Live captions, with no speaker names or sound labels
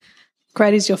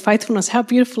Great is your faithfulness. How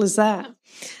beautiful is that?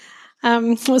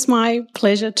 It was my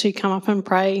pleasure to come up and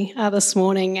pray this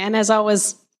morning. And as I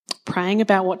was praying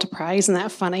about what to pray, isn't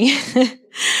that funny?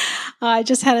 I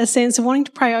just had a sense of wanting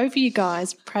to pray over you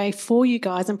guys, pray for you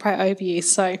guys and pray over you.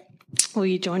 So will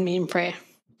you join me in prayer?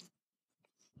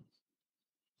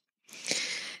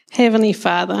 Heavenly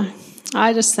Father,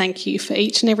 I just thank you for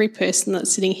each and every person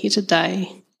that's sitting here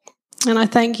today. And I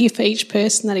thank you for each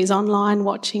person that is online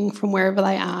watching from wherever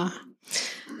they are.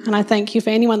 And I thank you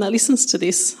for anyone that listens to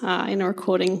this in a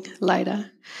recording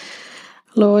later.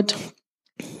 Lord,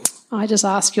 I just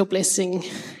ask your blessing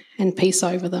and peace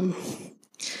over them.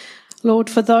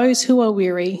 Lord, for those who are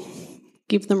weary,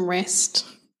 give them rest.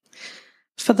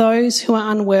 For those who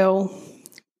are unwell,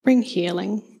 bring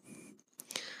healing.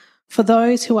 For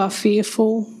those who are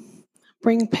fearful,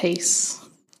 bring peace.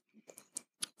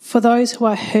 For those who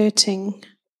are hurting,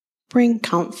 bring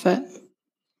comfort.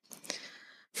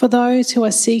 For those who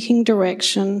are seeking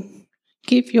direction,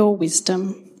 give your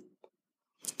wisdom.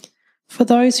 For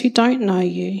those who don't know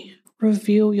you,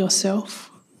 reveal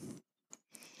yourself.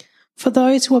 For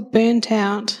those who are burnt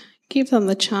out, give them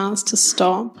the chance to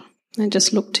stop and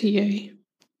just look to you.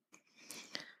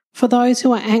 For those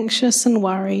who are anxious and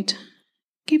worried,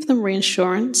 give them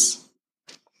reassurance.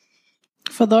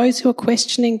 For those who are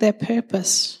questioning their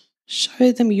purpose,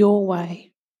 show them your way.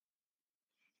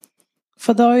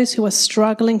 For those who are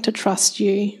struggling to trust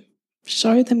you,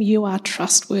 show them you are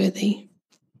trustworthy.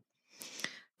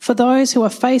 For those who are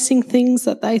facing things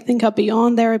that they think are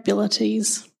beyond their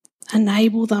abilities,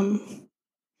 enable them.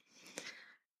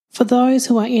 For those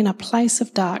who are in a place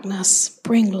of darkness,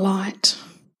 bring light.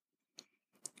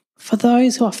 For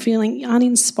those who are feeling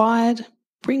uninspired,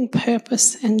 bring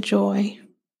purpose and joy.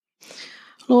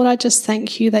 Lord, I just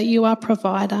thank you that you are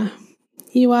provider,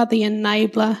 you are the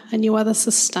enabler, and you are the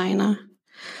sustainer.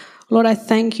 Lord, I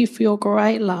thank you for your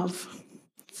great love,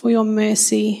 for your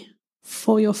mercy,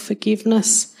 for your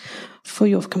forgiveness, for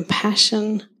your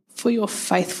compassion, for your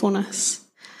faithfulness.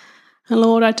 And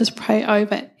Lord, I just pray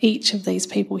over each of these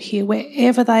people here,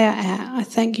 wherever they are at. I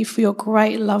thank you for your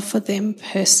great love for them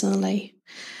personally,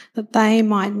 that they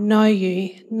might know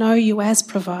you as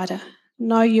provider,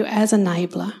 know you as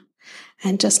enabler,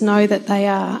 and just know that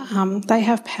they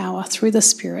have power through the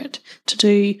Spirit to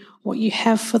do what you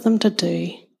have for them to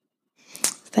do.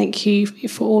 Thank you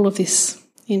for all of this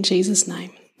in Jesus'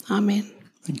 name. Amen.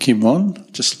 Thank you, Mon.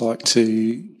 I'd just like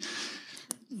to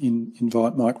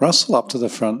invite Mike Russell up to the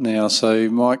front now. So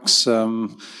Mike's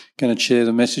going to share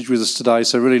the message with us today.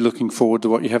 So really looking forward to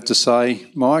what you have to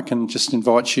say, Mike, and just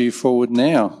invite you forward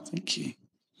now. Thank you.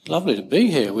 Lovely to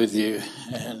be here with you.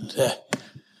 And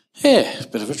it's a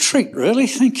bit of a treat, really.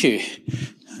 Thank you.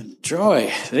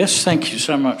 Enjoy this. Thank you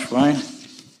so much, Wayne.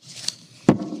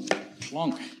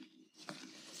 Long.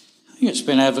 I think it's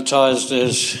been advertised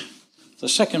as the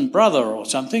second brother or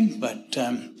something, but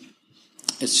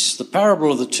it's the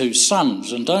parable of the two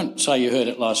sons. And don't say you heard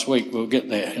it last week. We'll get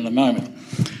there in a moment.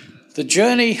 The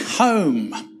journey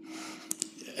home.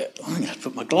 I'm going to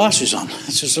put my glasses on.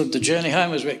 This is sort of the journey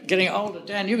home as we're getting older.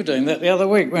 Dan, you were doing that the other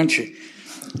week, weren't you?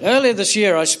 Earlier this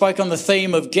year, I spoke on the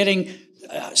theme of getting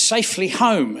safely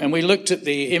home, and we looked at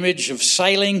the image of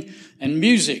sailing and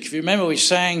music. If you remember, we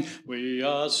sang, "We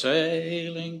are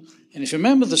sailing." And if you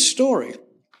remember the story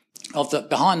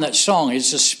behind that song,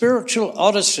 it's a spiritual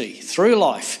odyssey through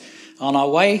life on our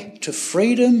way to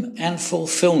freedom and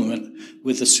fulfillment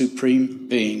with the Supreme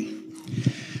Being.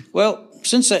 Well,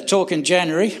 since that talk in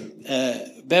January,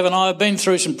 Bev and I have been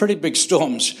through some pretty big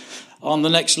storms on the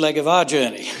next leg of our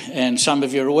journey, and some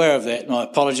of you are aware of that. My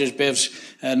apologies, Bev's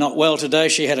not well today.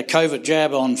 She had a COVID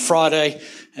jab on Friday,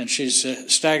 and she's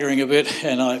staggering a bit,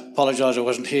 and I apologise I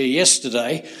wasn't here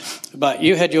yesterday. But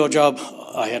you had your job,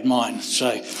 I had mine,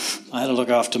 so I had to look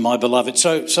after my beloved.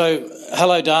 So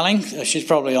hello, darling. She's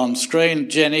probably on screen.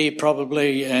 Jenny,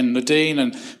 probably, and Nadine,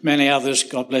 and many others.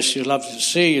 God bless you. Lovely to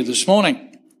see you this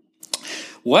morning.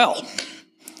 Well,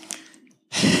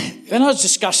 when I was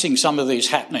discussing some of these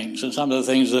happenings and some of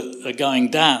the things that are going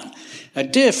down, a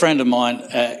dear friend of mine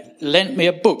lent me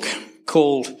a book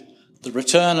called The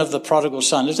Return of the Prodigal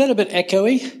Son. Is that a bit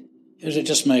echoey? Is it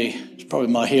just me? It's probably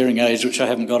my hearing aids, which I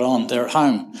haven't got on. They're at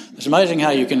home. It's amazing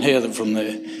how you can hear them from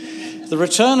there. The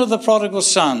Return of the Prodigal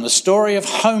Son, the story of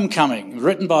homecoming,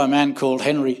 written by a man called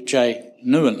Henry J.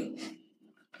 Nouwen.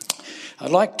 I'd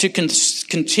like to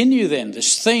continue then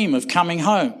this theme of coming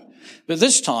home, but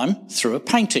this time through a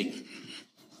painting.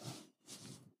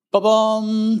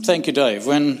 Ba-bum! Thank you, Dave.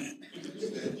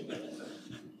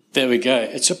 There we go.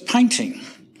 It's a painting.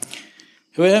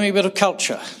 We're having a bit of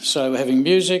culture, so we're having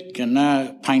music and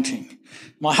now painting.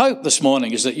 My hope this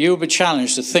morning is that you'll be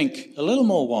challenged to think a little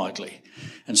more widely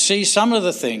and see some of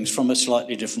the things from a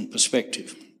slightly different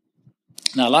perspective.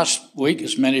 Now, last week,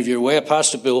 as many of you are aware,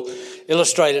 Pastor Bill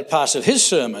illustrated parts of his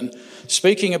sermon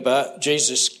speaking about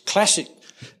Jesus' classic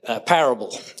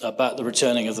parable about the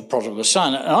returning of the prodigal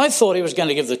son. And I thought he was going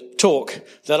to give the talk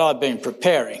that I've been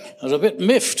preparing. I was a bit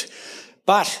miffed.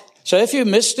 So if you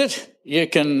missed it, you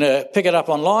can pick it up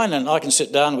online and I can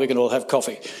sit down and we can all have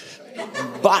coffee.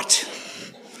 But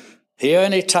he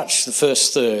only touched the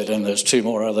first third and there's two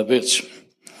more other bits.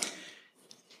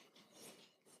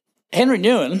 Henry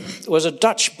Nouwen was a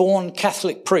Dutch-born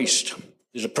Catholic priest.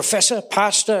 He's a professor,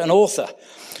 pastor and author.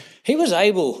 He was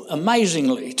able,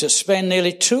 amazingly, to spend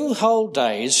nearly 2 whole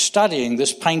days studying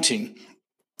this painting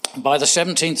by the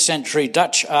 17th century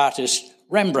Dutch artist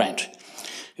Rembrandt.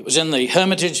 It was in the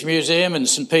Hermitage Museum in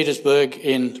St. Petersburg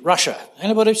in Russia.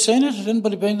 Anybody seen it? Has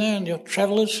anybody been there in your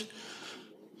travellers?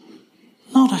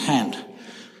 Not a hand.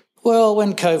 Well,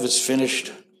 when COVID's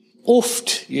finished,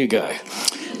 oofed you go.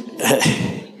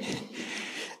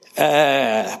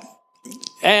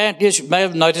 And yes, you may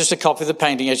have noticed a copy of the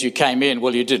painting as you came in.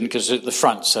 Well, you didn't because it's at the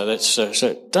front.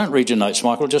 So don't read your notes,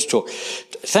 Michael. Just talk.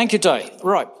 Thank you, Dave.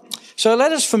 Right. So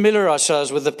let us familiarise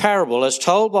ourselves with the parable as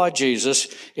told by Jesus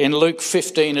in Luke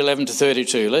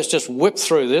 15:11-32. Let's just whip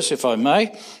through this, if I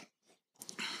may.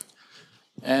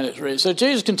 And it reads, so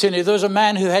Jesus continued, there was a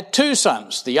man who had 2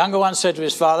 sons. The younger one said to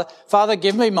his father, Father,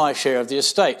 give me my share of the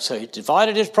estate. So he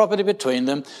divided his property between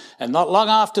them. And not long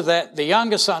after that, the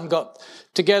younger son got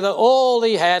together all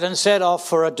he had and set off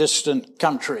for a distant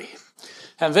country.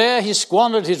 And there he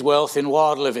squandered his wealth in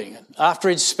wild living. After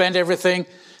he'd spent everything,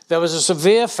 there was a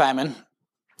severe famine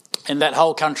in that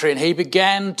whole country and he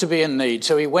began to be in need.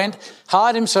 So he went,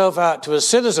 hired himself out to a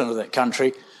citizen of that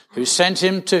country who sent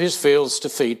him to his fields to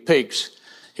feed pigs.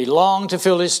 He longed to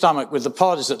fill his stomach with the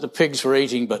pods that the pigs were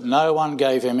eating, but no one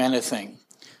gave him anything.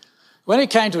 When he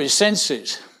came to his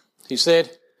senses, he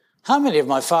said, how many of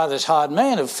my father's hired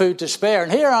men have food to spare,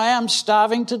 and here I am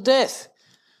starving to death?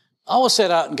 I will set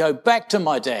out and go back to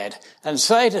my dad and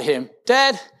say to him,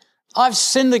 Dad, I've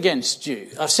sinned against you.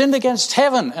 I've sinned against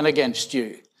heaven and against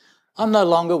you. I'm no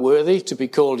longer worthy to be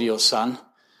called your son.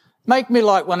 Make me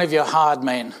like one of your hired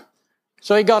men.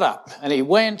 So he got up and he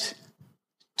went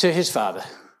to his father.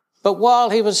 But while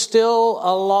he was still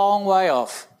a long way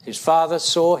off, his father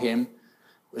saw him,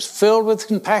 was filled with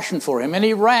compassion for him, and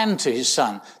he ran to his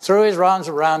son, threw his arms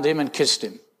around him and kissed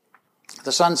him.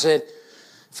 The son said,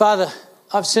 Father,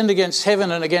 I've sinned against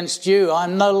heaven and against you.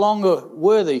 I'm no longer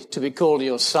worthy to be called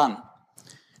your son.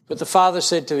 But the father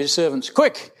said to his servants,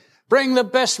 quick, bring the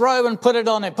best robe and put it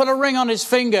on him. Put a ring on his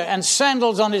finger and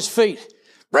sandals on his feet.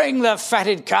 Bring the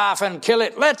fatted calf and kill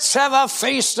it. Let's have a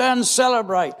feast and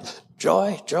celebrate.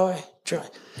 Joy, joy, joy.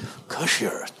 Gosh,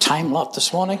 you're a tame lot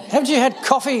this morning. Haven't you had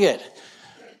coffee yet?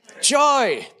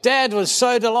 Joy. Dad was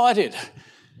so delighted.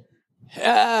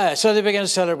 So they began to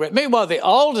celebrate. Meanwhile, the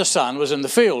older son was in the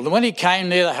field. And when he came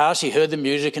near the house, he heard the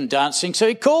music and dancing. So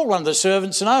he called one of the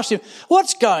servants and asked him,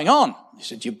 what's going on? He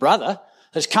said, your brother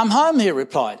has come home, he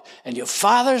replied, and your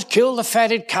father has killed the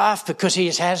fatted calf because he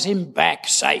has him back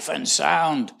safe and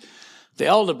sound. The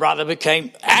older brother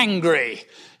became angry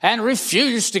and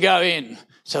refused to go in.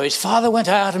 So his father went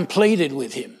out and pleaded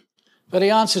with him. But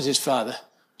he answered his father,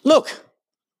 look,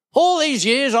 all these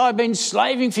years I've been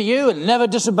slaving for you and never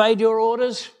disobeyed your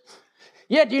orders.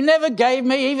 Yet you never gave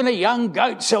me even a young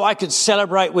goat so I could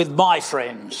celebrate with my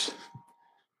friends.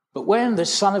 But when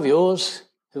this son of yours,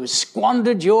 who has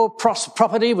squandered your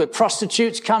property with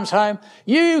prostitutes, comes home,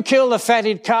 you kill the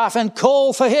fatted calf and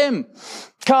call for him.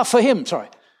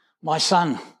 My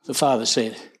son, the father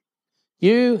said,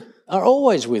 you are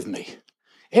always with me.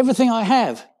 Everything I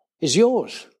have is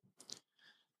yours.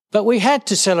 But we had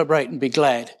to celebrate and be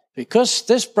glad because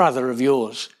this brother of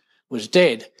yours was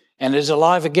dead and is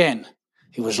alive again.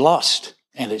 He was lost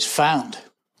and is found.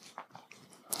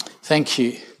 Thank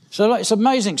you. So it's an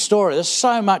amazing story. There's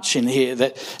so much in here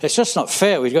that it's just not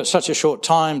fair. We've got such a short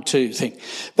time to think.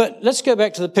 But let's go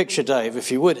back to the picture, Dave,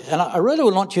 if you would. And I really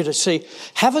would want you to see,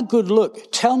 have a good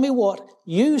look. Tell me what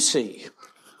you see.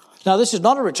 Now, this is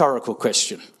not a rhetorical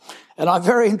question, and I'm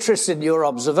very interested in your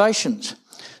observations.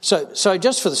 So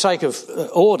just for the sake of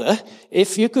order,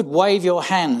 if you could wave your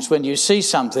hands when you see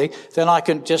something, then I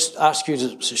can just ask you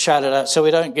to shout it out so we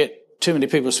don't get too many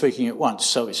people speaking at once.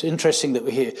 So it's interesting that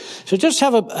we're here. So just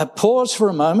have a pause for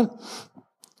a moment.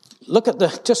 Look at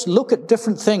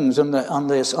different things on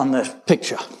the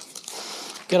picture.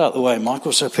 Get out of the way,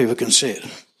 Michael, so people can see it.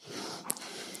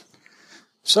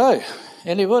 So,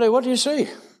 anybody, what do you see?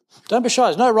 Don't be shy.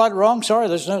 There's no right or wrong. Sorry,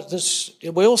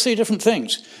 we all see different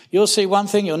things. You'll see one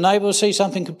thing, your neighbour will see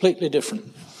something completely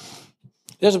different.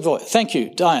 There's a voice. Thank you,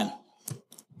 Diane.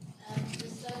 The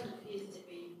son appears to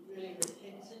be really repentant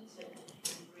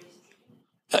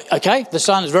and Okay, the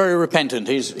son is very repentant.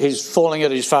 He's falling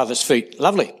at his father's feet.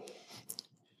 Lovely.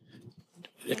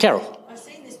 Carol. I've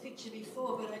seen this picture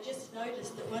before, but I just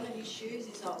noticed that one of his shoes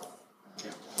is off.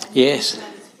 Yes.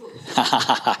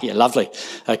 Yeah, lovely.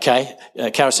 Okay.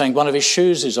 Carol's saying one of his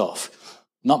shoes is off.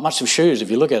 Not much of shoes if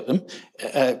you look at them.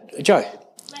 Joe.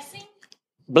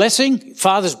 Blessing.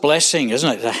 Father's blessing, isn't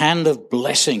it? The hand of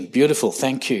blessing. Beautiful.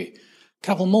 Thank you.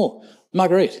 Couple more.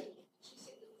 Marguerite.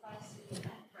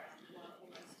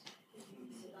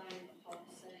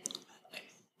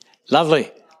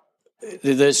 Lovely.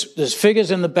 There's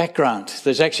figures in the background.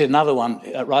 There's actually another one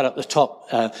right up the top.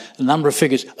 A number of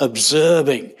figures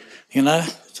observing. You know,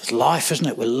 it's life, isn't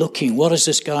it? We're looking. What is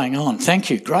this going on? Thank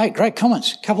you. Great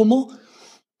comments. Couple more.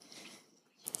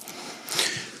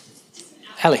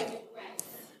 Ali.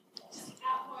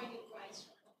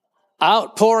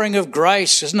 Outpouring of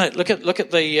grace, isn't it? Look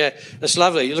at the. That's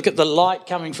lovely. You look at the light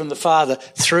coming from the Father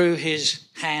through his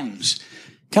hands.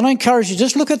 Can I encourage you?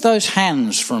 Just look at those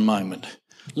hands for a moment.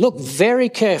 Look very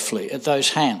carefully at those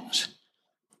hands.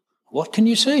 What can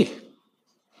you see?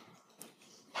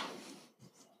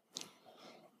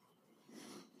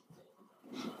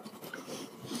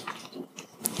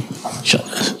 So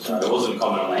there wasn't a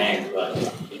comment on the hands, but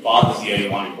the father's the only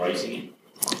one embracing him.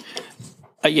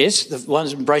 Yes, the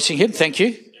one's embracing him. Thank you.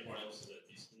 Everyone else is at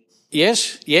a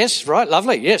distance. Yes, right,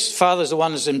 lovely. Yes, Father's the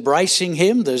one that's embracing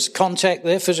him. There's contact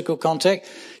there, physical contact.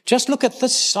 Just look at the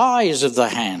size of the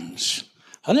hands.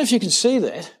 I don't know if you can see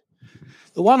that.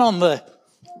 The one on the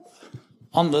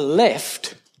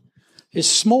left is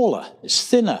smaller, it's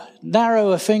thinner,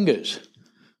 narrower fingers.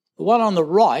 The one on the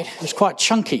right is quite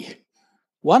chunky.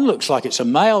 One looks like it's a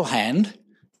male hand,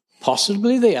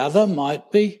 possibly the other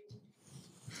might be.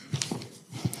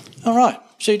 All right,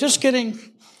 so you're just getting,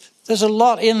 there's a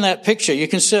lot in that picture. You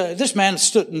can see this man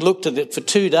stood and looked at it for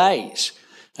 2 days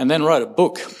and then wrote a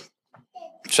book.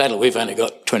 Sadly, we've only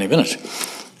got 20 minutes.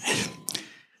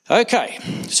 Okay,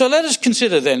 so let us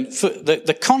consider then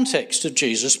the context of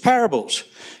Jesus' parables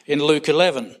in Luke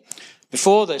 11.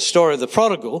 Before the story of the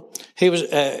prodigal,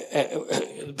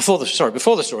 before the story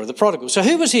of the prodigal. So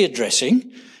who was he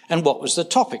addressing and what was the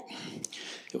topic?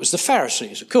 It was the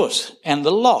Pharisees, of course, and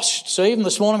the lost. So even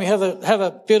this morning we have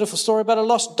a beautiful story about a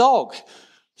lost dog.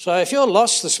 So if you're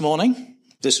lost this morning,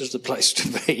 this is the place to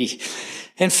be.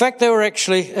 In fact, there were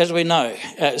actually, as we know,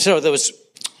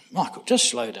 Michael, just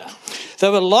slow down.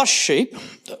 There were lost sheep,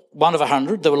 1 of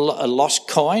 100. There were a lost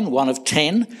coin, 1 of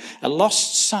 10. A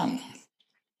lost son,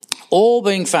 all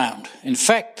being found. In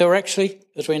fact, there were actually,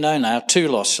 as we know now, 2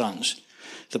 lost sons.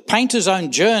 The painter's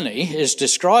own journey is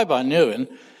described by Nguyen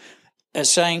as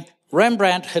saying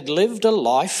Rembrandt had lived a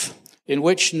life in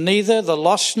which neither the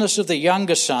lostness of the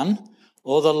younger son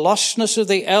or the lostness of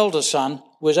the elder son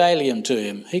was alien to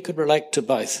him. He could relate to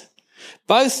both.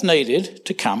 Both needed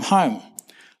to come home.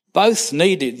 Both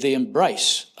needed the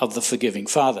embrace of the forgiving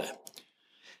Father.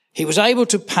 He was able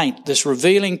to paint this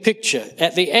revealing picture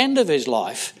at the end of his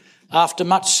life after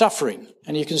much suffering.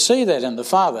 And you can see that in the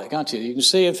Father, can't you? You can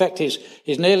see, in fact, he's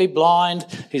nearly blind,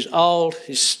 he's old,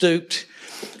 he's stooped,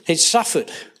 he's suffered,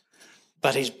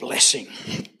 but he's blessing.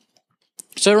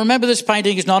 So remember, this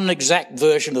painting is not an exact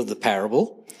version of the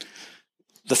parable.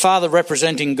 The Father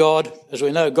representing God, as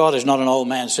we know, God is not an old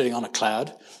man sitting on a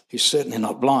cloud. He's certainly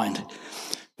not blind.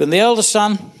 But the elder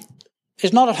son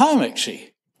is not at home,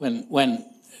 actually, when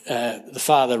the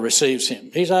Father receives him.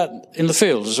 He's out in the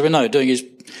fields, as we know, doing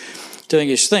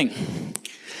his thing.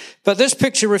 But this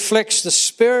picture reflects the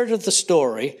spirit of the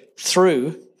story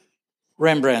through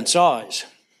Rembrandt's eyes.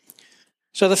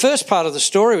 So the first part of the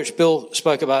story, which Bill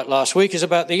spoke about last week, is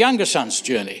about the younger son's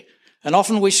journey. And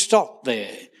often we stop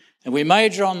there and we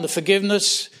major on the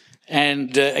forgiveness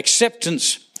and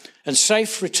acceptance and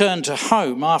safe return to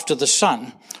home after the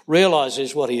son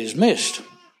realises what he has missed.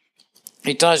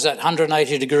 He does that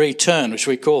 180-degree turn, which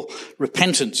we call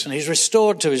repentance, and he's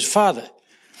restored to his father.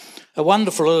 A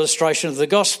wonderful illustration of the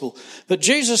gospel. But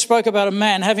Jesus spoke about a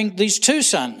man having these 2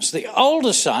 sons, the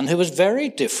older son who was very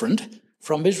different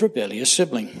from his rebellious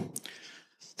sibling.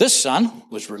 This son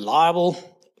was reliable,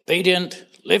 obedient,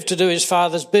 lived to do his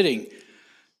father's bidding.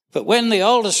 But when the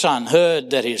older son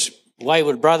heard that his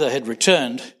wayward brother had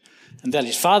returned and that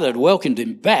his father had welcomed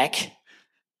him back,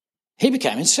 he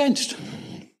became incensed.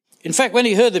 In fact, when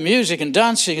he heard the music and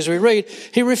dancing, as we read,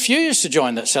 he refused to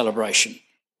join that celebration.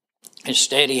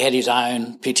 Instead, he had his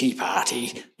own pity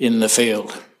party in the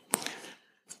field.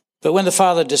 But when the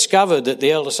father discovered that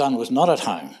the elder son was not at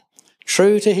home,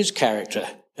 true to his character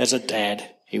as a dad,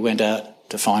 he went out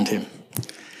to find him.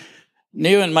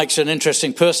 Newen makes an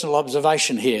interesting personal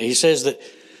observation here. He says that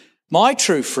my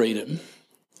true freedom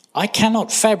I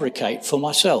cannot fabricate for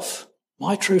myself.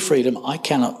 My true freedom I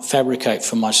cannot fabricate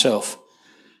for myself.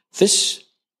 This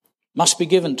must be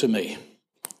given to me.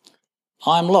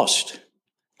 I am lost.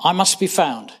 I must be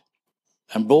found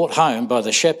and brought home by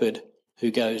the shepherd who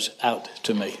goes out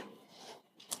to me.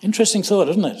 Interesting thought,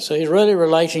 isn't it? So he's really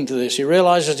relating to this. He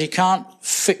realises he can't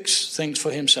fix things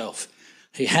for himself.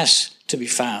 He has to be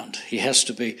found. He has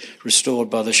to be restored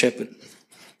by the shepherd.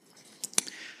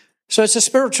 So it's a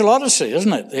spiritual odyssey,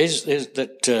 isn't it?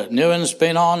 That Newen's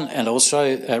been on, and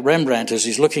also Rembrandt as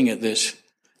he's looking at this.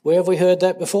 Where have we heard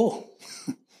that before?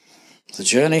 The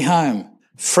journey home.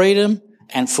 Freedom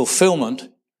and fulfilment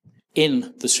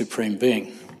in the Supreme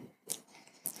Being.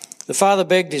 The father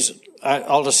begged his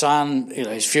older son,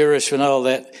 he's furious and all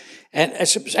that. And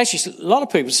actually, a lot of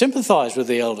people sympathise with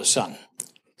the elder son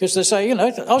because they say,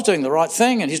 I was doing the right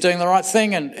thing and he's doing the right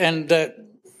thing and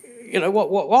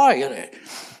why?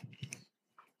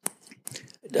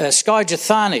 Skye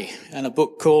Jethani, in a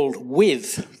book called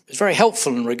With, is very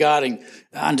helpful in regarding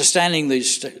understanding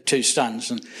these two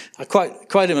sons. And I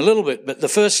quote him a little bit, but the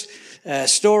first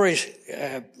story,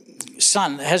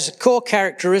 son, has a core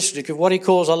characteristic of what he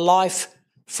calls a life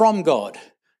from God.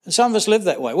 And some of us live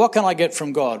that way. What can I get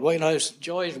from God? Well,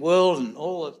 joy's world and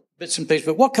all the bits and pieces,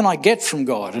 but what can I get from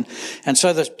God? And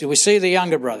so we see the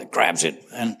younger brother grabs it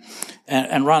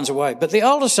and runs away. But the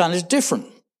older son is different.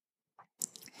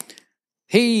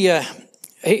 He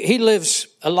lives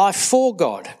a life for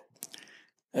God.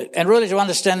 And really to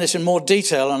understand this in more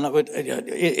detail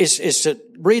is to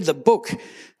read the book.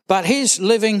 But he's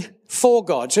living for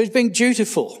God. So he's being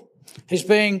dutiful. He's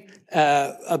being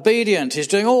obedient. He's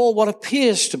doing all what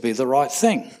appears to be the right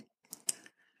thing.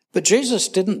 But Jesus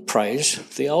didn't praise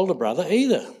the older brother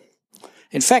either.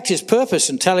 In fact, his purpose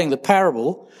in telling the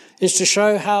parable is to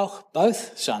show how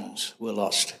both sons were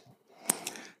lost.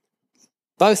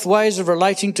 Both ways of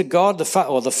relating to God, the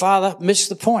Father, missed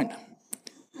the point.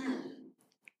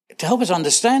 To help us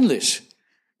understand this,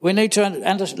 we need to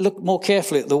look more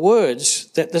carefully at the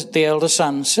words that the elder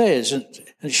son says, and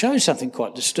it shows something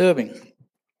quite disturbing.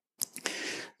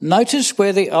 Notice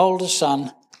where the older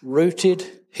son rooted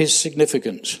his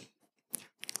significance.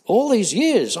 All these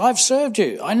years I've served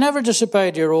you. I never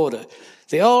disobeyed your order.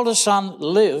 The older son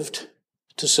lived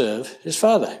to serve his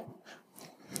father.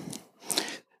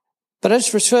 But as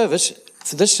for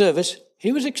this service,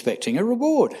 he was expecting a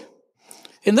reward.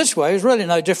 In this way, he was really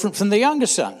no different from the younger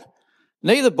son.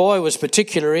 Neither boy was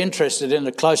particularly interested in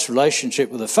a close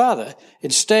relationship with the father.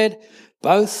 Instead,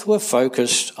 both were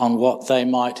focused on what they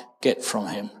might get from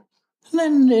him. Isn't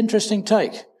that an interesting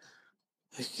take?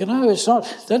 They didn't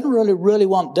really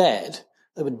want dad.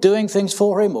 They were doing things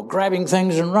for him or grabbing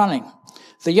things and running.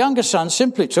 The younger son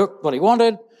simply took what he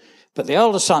wanted, but the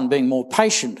older son, being more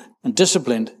patient and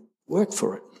disciplined, worked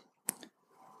for it.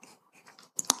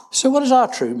 So what is our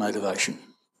true motivation?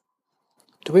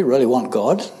 Do we really want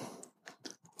God?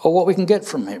 Or what we can get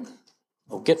from him?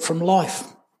 Or get from life?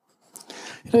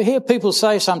 I hear people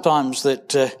say sometimes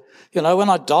that, when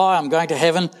I die, I'm going to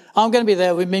heaven, I'm going to be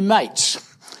there with my mates.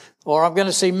 Or I'm going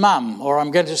to see mum. Or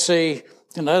I'm going to see,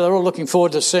 they're all looking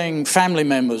forward to seeing family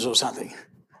members or something.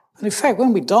 And in fact,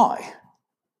 when we die,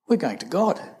 we're going to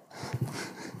God.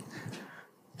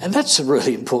 And that's a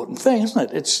really important thing,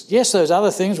 isn't it? Yes, those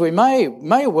other things we may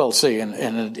well see in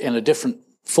a different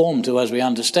form to as we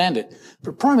understand it.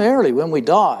 But primarily when we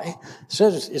die, it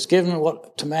says it's given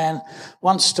to man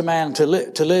to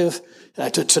live,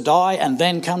 to die, and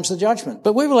then comes the judgment.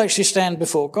 But we will actually stand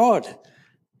before God.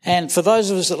 And for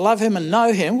those of us that love him and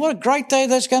know him, what a great day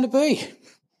that's going to be.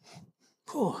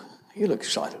 Oh, you look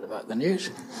excited about the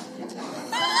news.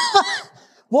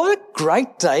 What a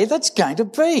great day that's going to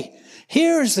be.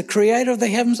 Here is the creator of the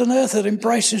heavens and earth that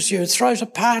embraces you, throws a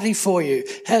party for you.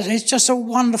 He's just a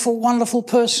wonderful, wonderful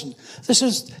person. This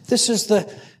is the,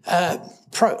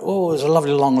 it's a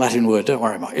lovely long Latin word, don't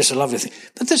worry about it. It's a lovely thing.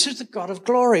 But this is the God of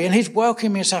glory, and he's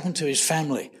welcoming us up into his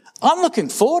family. I'm looking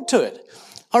forward to it.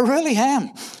 I really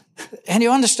am. And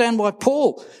you understand why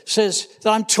Paul says that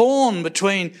I'm torn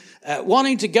between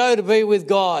wanting to go to be with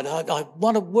God. I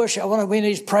want to worship. I want to be in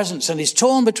his presence. And he's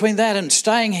torn between that and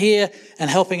staying here and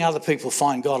helping other people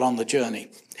find God on the journey.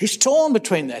 He's torn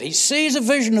between that. He sees a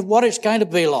vision of what it's going to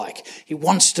be like. He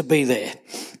wants to be there.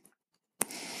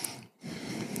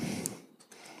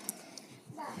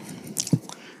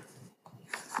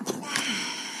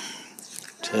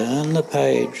 Turn the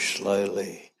page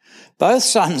slowly. Both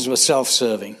sons were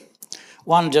self-serving.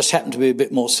 One just happened to be a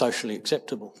bit more socially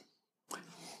acceptable.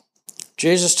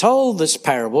 Jesus told this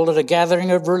parable at a gathering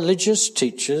of religious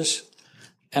teachers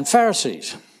and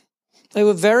Pharisees. They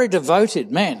were very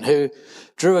devoted men who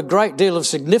drew a great deal of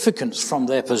significance from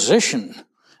their position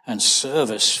and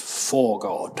service for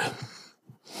God.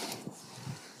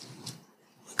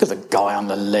 Look at the guy on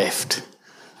the left.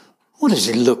 What does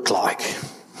he look like?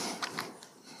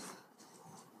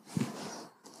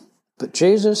 But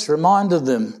Jesus reminded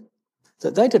them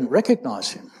that they didn't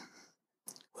recognise him.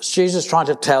 Was Jesus trying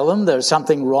to tell them there's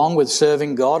something wrong with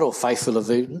serving God or faithful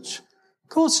obedience? Of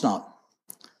course not.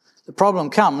 The problem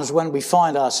comes when we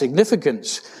find our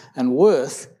significance and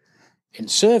worth in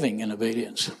serving and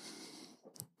obedience.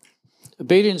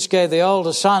 Obedience gave the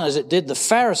older son, as it did the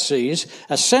Pharisees,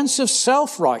 a sense of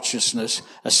self-righteousness,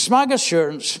 a smug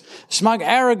assurance, smug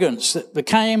arrogance that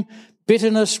became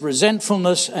bitterness,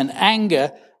 resentfulness, and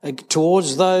anger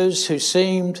towards those who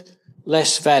seemed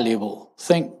less valuable.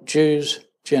 Think Jews,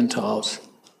 Gentiles.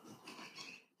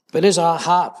 But is our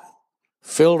heart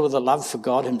filled with a love for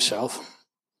God himself?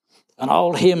 An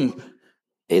old hymn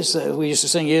we used to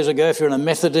sing years ago, if you're in a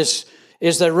Methodist,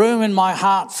 is there room in my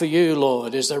heart for you,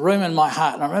 Lord? Is there room in my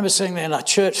heart? And I remember sitting there in a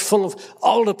church full of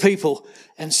older people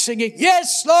and singing,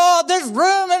 yes, Lord, there's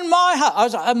room in my heart. I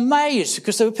was amazed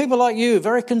because there were people like you,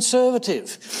 very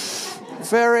conservative,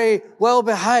 very well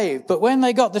behaved. But when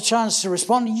they got the chance to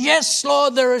respond, yes,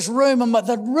 Lord, there is room. And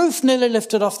the roof nearly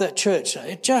lifted off that church.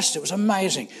 It was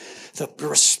amazing. The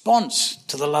response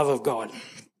to the love of God.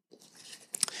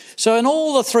 So in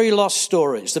all the three lost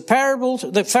stories,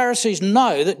 the Pharisees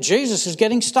know that Jesus is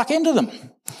getting stuck into them.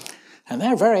 And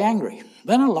they're very angry.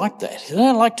 They don't like that. They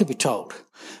don't like to be told.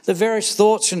 The various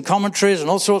thoughts and commentaries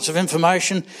and all sorts of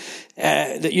information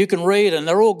that you can read, and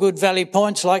they're all good valid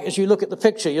points. Like as you look at the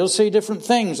picture, you'll see different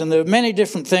things, and there are many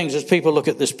different things as people look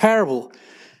at this parable.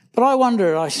 But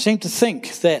I seem to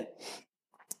think that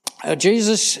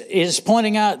Jesus is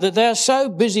pointing out that they're so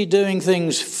busy doing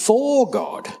things for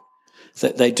God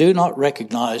that they do not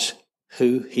recognise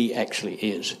who he actually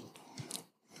is.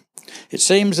 It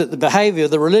seems that the behaviour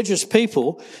of the religious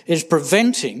people is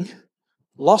preventing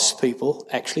lost people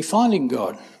actually finding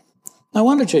God. No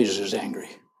wonder Jesus is angry.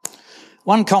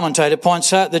 One commentator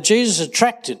points out that Jesus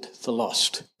attracted the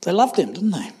lost. They loved him,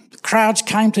 didn't they? The crowds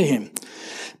came to him.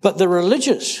 But the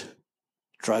religious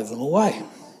drove them away.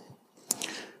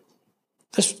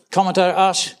 This commentator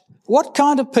asks, what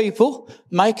kind of people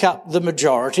make up the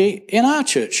majority in our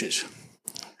churches?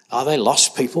 Are they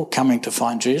lost people coming to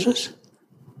find Jesus?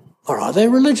 Or are they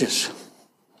religious?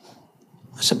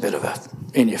 That's a bit of a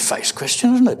in-your-face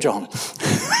question, isn't it, John?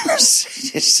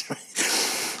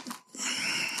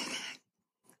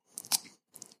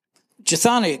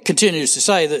 Githani continues to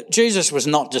say that Jesus was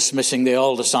not dismissing the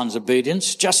older son's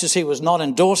obedience, just as he was not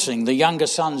endorsing the younger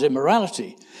son's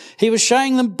immorality. He was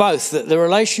showing them both that the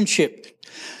relationship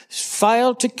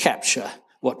failed to capture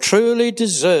what truly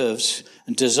deserves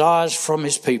and desires from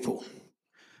his people.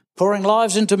 Pouring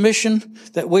lives into mission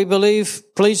that we believe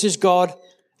pleases God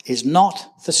is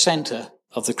not the centre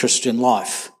of the Christian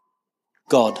life.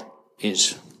 God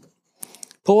is.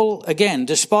 Paul, again,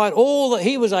 despite all that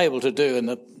he was able to do in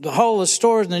the whole of the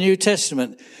story in the New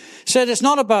Testament, said it's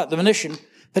not about the mission,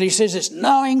 but he says it's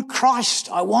knowing Christ.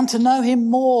 I want to know him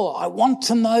more. I want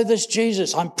to know this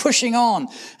Jesus. I'm pushing on.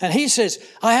 And he says,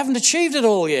 I haven't achieved it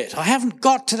all yet. I haven't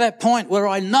got to that point where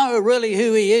I know really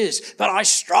who he is, but I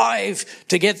strive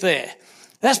to get there.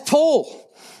 That's Paul.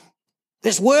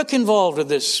 There's work involved with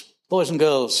this, boys and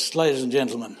girls, ladies and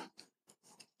gentlemen.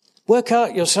 Work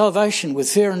out your salvation with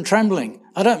fear and trembling.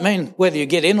 I don't mean whether you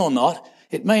get in or not.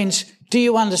 It means, do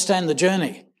you understand the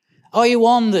journey? Are you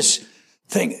on this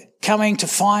thing, coming to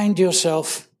find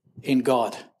yourself in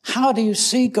God? How do you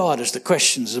see God as the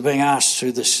questions are being asked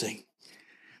through this thing?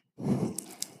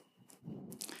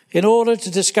 In order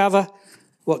to discover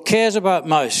what cares about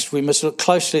most, we must look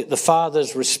closely at the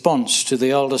father's response to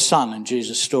the older son in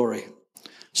Jesus' story.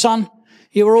 Son,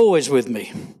 you are always with me,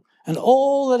 and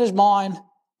all that is mine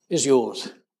is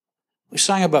yours. We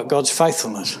sang about God's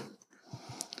faithfulness.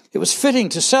 It was fitting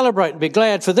to celebrate and be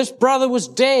glad, for this brother was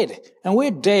dead, and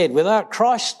we're dead. Without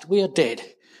Christ, we are dead.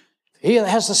 He that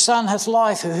has the Son hath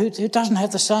life. Who doesn't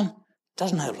have the Son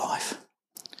doesn't have life.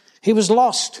 He was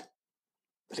lost,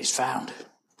 but he's found.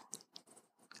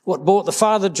 What brought the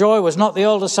father joy was not the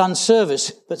older son's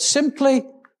service, but simply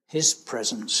his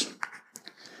presence,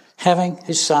 having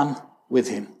his son with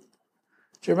him.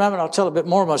 Do you remember? I'll tell a bit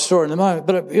more of my story in a moment.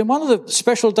 But one of the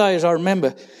special days I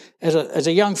remember as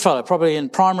a young fellow, probably in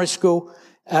primary school,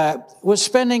 was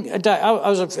spending a day. I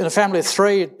was in a family of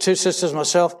three, two sisters,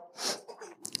 myself.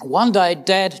 One day,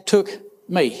 Dad took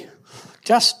me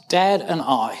just Dad and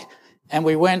I. And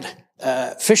we went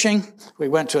fishing. We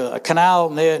went to a canal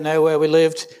near where we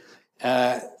lived.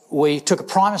 We took a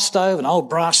primer stove, an old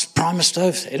brass primer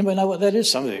stove. Anybody know what that is?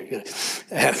 Somebody,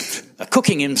 a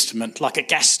cooking instrument, like a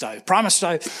gas stove, primer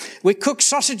stove. We cooked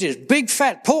sausages, big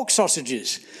fat pork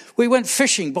sausages. We went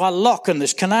fishing by a lock in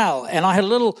this canal, and I had a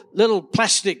little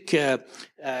plastic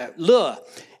lure,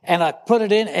 and I put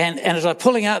it in, and as I was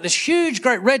pulling out, this huge,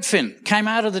 great redfin came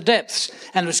out of the depths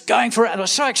and was going for it, and I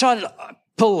was so excited, I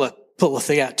pull the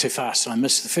thing out too fast, and I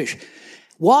missed the fish.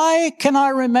 Why can I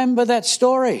remember that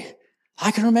story?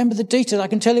 I can remember the details. I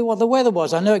can tell you what the weather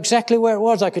was. I know exactly where it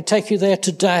was. I could take you there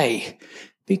today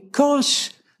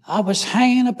because I was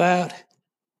hanging about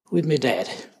with my dad.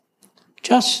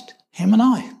 Just him and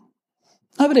I.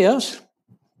 Nobody else.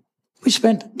 We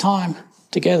spent time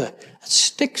together. It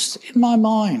sticks in my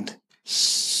mind.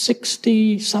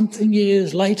 60-something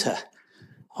years later,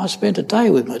 I spent a day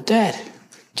with my dad.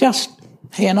 Just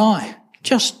he and I.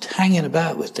 Just hanging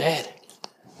about with Dad.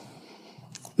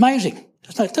 Amazing.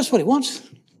 That's what he wants.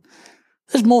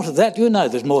 There's more to that. You know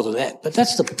there's more to that. But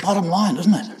that's the bottom line,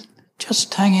 isn't it?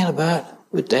 Just hanging about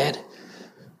with Dad.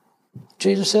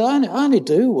 Jesus said, I only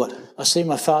do what I see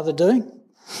my Father doing.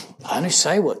 I only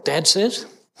say what Dad says.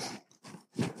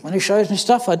 When he shows me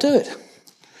stuff, I do it.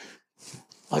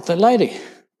 Like the lady.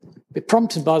 Be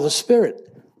prompted by the Spirit.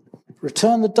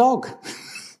 Return the dog.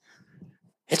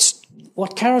 It's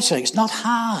what Carol's saying. It's not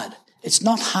hard. It's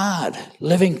not hard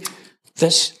living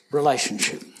this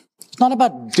relationship. It's not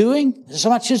about doing so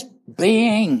much as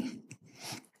being.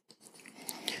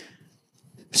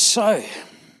 So,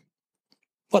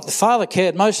 what the father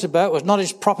cared most about was not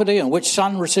his property and which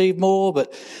son received more,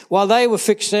 but while they were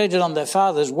fixated on their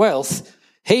father's wealth,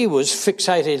 he was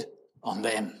fixated on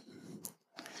them.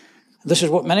 This is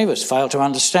what many of us fail to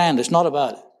understand. It's not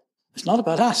about us. It's not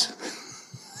about us.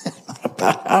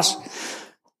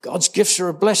 God's gifts are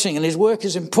a blessing and his work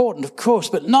is important, of course,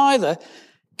 but neither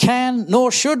can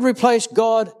nor should replace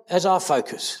God as our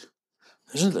focus.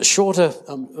 Isn't it shorter?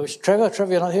 Trevor,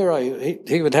 you're not here, are you?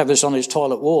 He would have this on his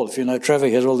toilet wall. If you know Trevor,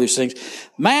 he has all these things.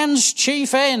 Man's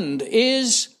chief end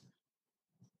is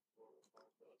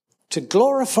to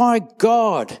glorify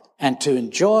God and to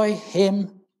enjoy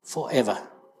him forever.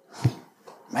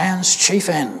 Man's chief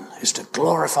end is to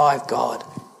glorify God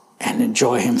and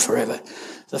enjoy him forever.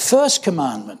 The first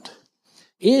commandment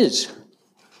is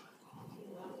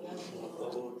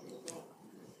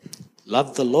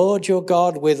love the Lord your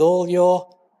God with all your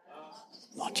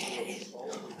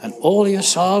and all your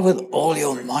soul, with all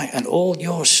your might and all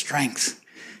your strength.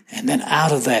 And then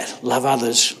out of that, love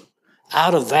others.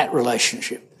 Out of that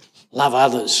relationship, love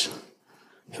others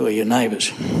who are your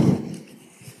neighbours.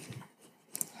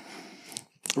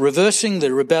 Reversing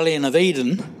the rebellion of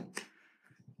Eden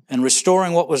and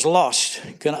restoring what was lost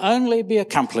can only be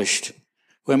accomplished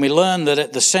when we learn that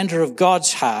at the centre of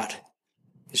God's heart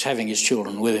is having his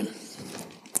children with him.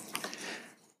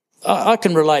 I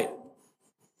can relate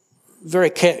very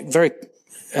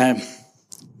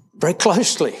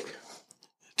closely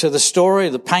to the story,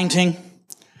 the painting,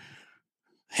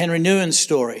 Henry Nguyen's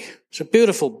story. It's a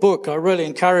beautiful book. I really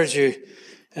encourage you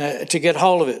to get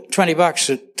hold of it. $20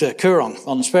 at Koorong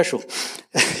on special.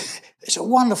 It's a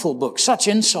wonderful book, such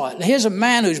insight. And here's a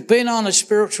man who's been on a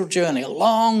spiritual journey, a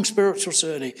long spiritual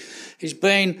journey. He's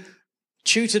been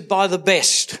tutored by the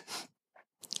best.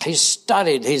 He's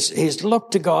studied, he's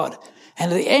looked to God.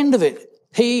 And at the end of it,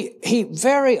 he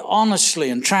very honestly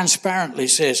and transparently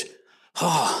says,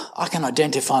 I can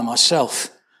identify myself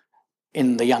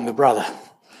in the younger brother.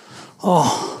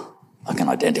 I can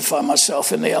identify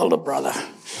myself in the elder brother.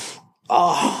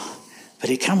 But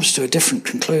he comes to a different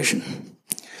conclusion.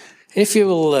 If you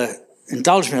will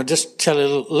indulge me, I'll just tell you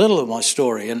a little of my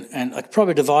story, and I could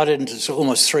probably divide it into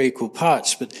almost 3 equal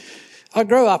parts. But I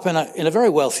grew up in a very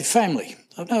wealthy family.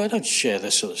 No, I don't share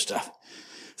this sort of stuff.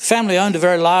 The family owned a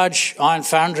very large iron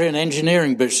foundry and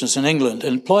engineering business in England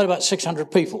and employed about 600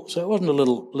 people, so it wasn't a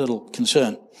little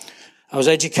concern. I was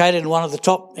educated in one of the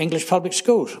top English public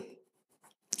schools,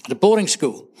 at a boarding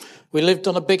school. We lived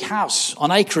on a big house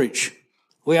on acreage.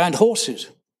 We owned horses,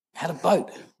 had a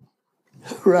boat.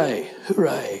 Hooray,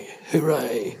 hooray,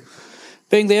 hooray.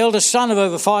 Being the eldest son of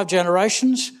over 5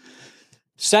 generations,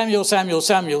 Samuel,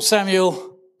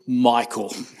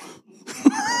 Michael.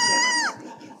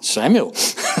 Samuel.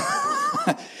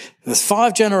 There's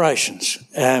 5 generations.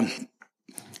 Isn't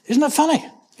that funny?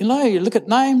 You know, you look at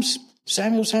names,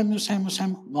 Samuel,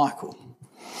 Michael.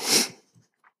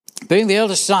 Being the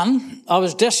eldest son, I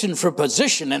was destined for a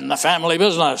position in the family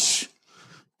business.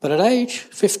 But at age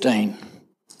 15,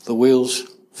 the wheels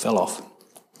fell off.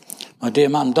 My dear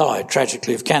mum died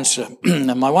tragically of cancer,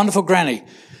 and my wonderful granny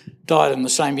died in the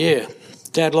same year.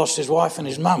 Dad lost his wife and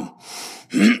his mum.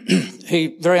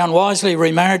 He very unwisely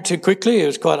remarried too quickly. It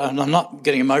was quite, I'm not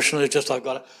getting emotional, it's just I've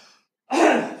got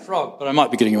a frog, but I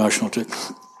might be getting emotional too.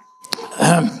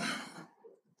 That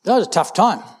was a tough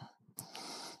time.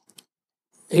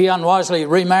 He unwisely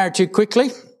remarried too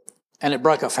quickly, and it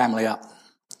broke our family up.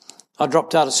 I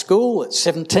dropped out of school at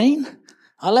 17.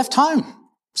 I left home,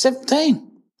 17.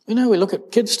 You know, we look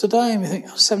at kids today and we think,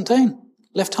 I was 17,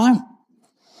 left home.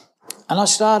 And I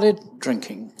started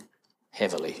drinking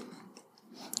heavily.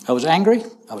 I was angry,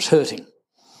 I was hurting.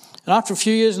 And after a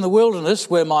few years in the wilderness,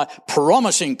 where my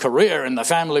promising career in the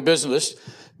family business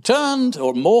turned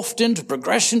or morphed into,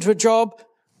 progressed into a job,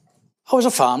 I was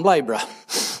a farm labourer,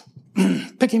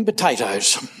 picking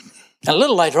potatoes. And a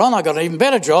little later on, I got an even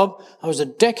better job. I was a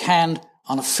deckhand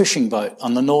on a fishing boat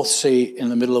on the North Sea in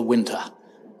the middle of winter.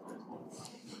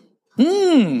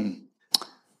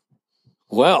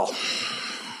 Well,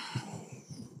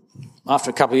 after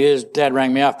a couple of years, Dad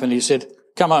rang me up and he said,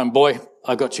 come home, boy,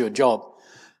 I got you a job.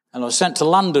 And I was sent to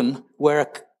London, where a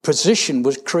position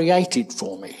was created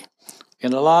for me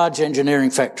in a large engineering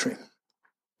factory.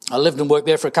 I lived and worked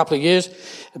there for a couple of years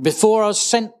before I was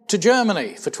sent to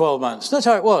Germany for 12 months. That's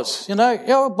how it was. You know,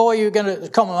 oh boy, the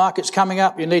common market's coming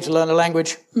up, you need to learn a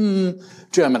language.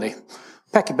 Germany.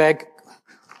 Pack your bag.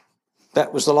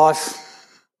 That was the life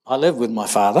I lived with my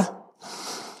father.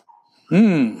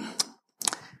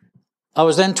 I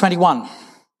was then 21.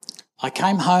 I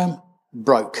came home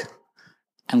broke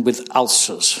and with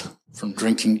ulcers from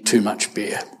drinking too much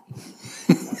beer.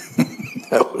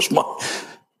 That was my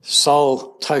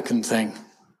sole token thing.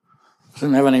 I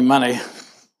didn't have any money.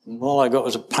 All I got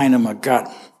was a pain in my gut.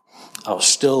 I was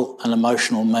still an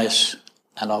emotional mess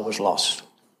and I was lost.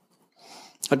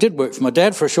 I did work for my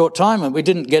dad for a short time and we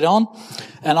didn't get on,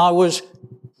 and I was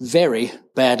very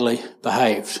badly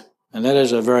behaved. And that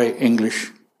is a very English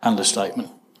understatement.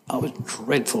 I was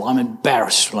dreadful. I'm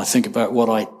embarrassed when I think about what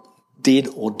I did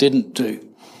or didn't do.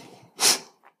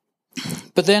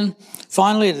 But then,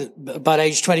 finally, about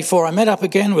age 24, I met up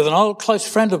again with an old close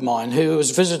friend of mine who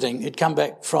was visiting. He'd come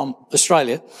back from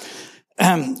Australia,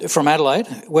 from Adelaide,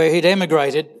 where he'd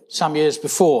emigrated some years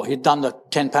before. He'd done the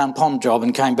 £10 pond job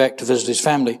and came back to visit his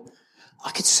family.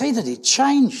 I could see that he'd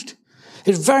changed.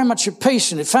 He was very much at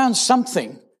peace and he'd found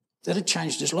something that had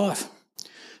changed his life.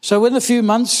 So within a few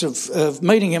months of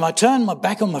meeting him, I turned my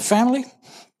back on my family,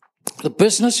 the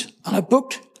business, and I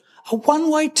booked a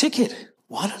one-way ticket.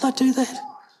 Why did I do that?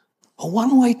 A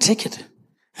one-way ticket.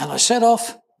 And I set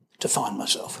off to find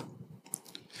myself.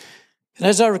 And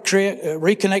as I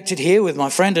reconnected here with my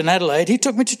friend in Adelaide, he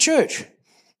took me to church,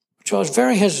 which I was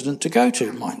very hesitant to go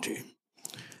to, mind you,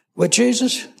 where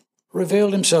Jesus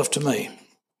revealed himself to me.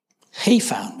 He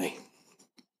found me.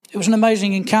 It was an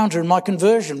amazing encounter, and my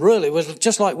conversion really was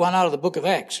just like one out of the book of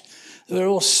Acts. There were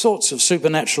all sorts of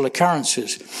supernatural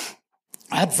occurrences.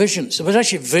 I had visions. There was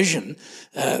actually a vision.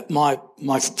 My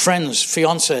friend's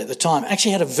fiancée at the time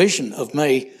actually had a vision of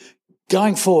me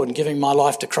going forward and giving my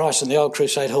life to Christ in the old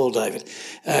Crusade Hall, David.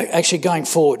 Actually going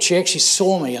forward, she actually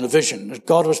saw me in a vision.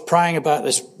 God was praying about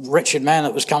this wretched man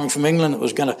that was coming from England that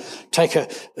was going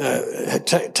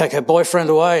to take her boyfriend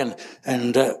away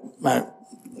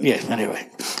anyway.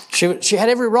 She had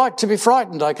every right to be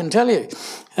frightened, I can tell you.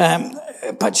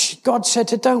 But God said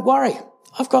to her, don't worry.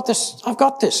 I've got this.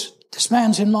 This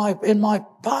man's in my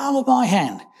palm of my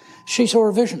hand. She saw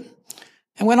a vision.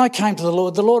 And when I came to the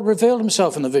Lord revealed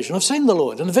himself in the vision. I've seen the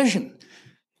Lord in the vision.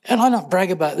 And I don't brag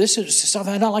about this. It's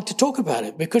something I don't like to talk about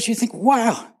it because you think,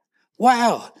 wow.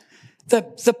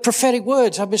 The prophetic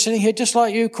words. I've been sitting here just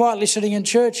like you, quietly sitting in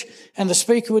church, and the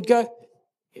speaker would go,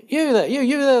 you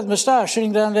there, the moustache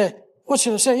sitting down there. What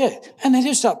should I say? Yeah. And then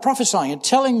he'd start prophesying and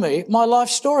telling me my life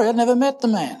story. I'd never met the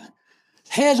man.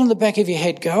 Hairs on the back of your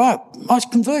head go up. My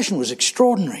conversion was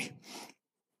extraordinary.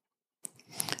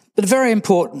 But a very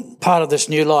important part of this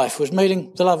new life was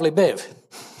meeting the lovely Bev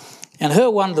and her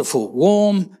wonderful,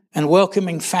 warm and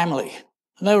welcoming family.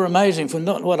 And they were amazing for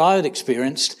not what I had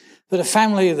experienced, but a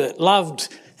family that loved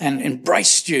and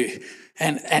embraced you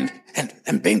and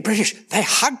being British. They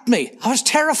hugged me. I was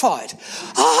terrified.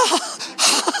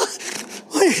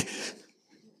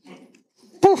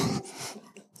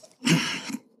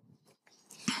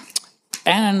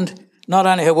 And not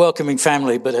only her welcoming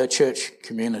family, but her church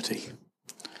community.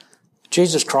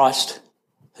 Jesus Christ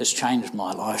has changed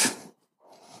my life.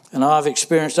 And I've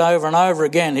experienced over and over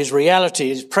again his reality,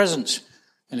 his presence,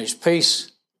 and his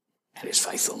peace, and his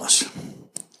faithfulness.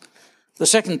 The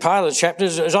second part of the chapter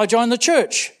is as I joined the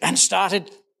church and started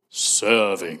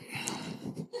serving.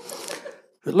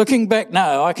 But looking back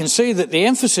now, I can see that the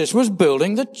emphasis was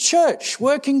building the church,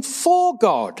 working for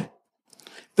God,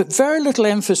 but very little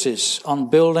emphasis on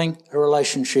building a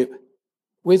relationship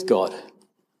with God.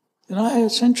 You know,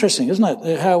 it's interesting, isn't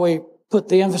it, how we put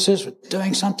the emphasis with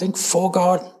doing something for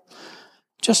God,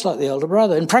 just like the elder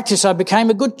brother. In practice, I became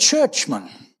a good churchman,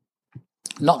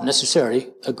 not necessarily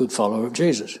a good follower of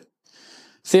Jesus.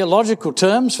 Theological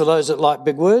terms, for those that like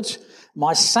big words,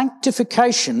 my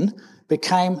sanctification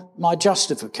became my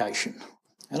justification.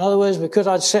 In other words, because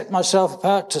I'd set myself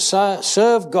apart to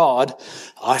serve God,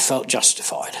 I felt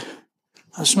justified.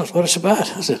 That's not what it's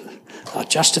about, is it? Our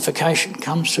justification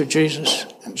comes through Jesus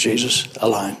and Jesus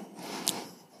alone.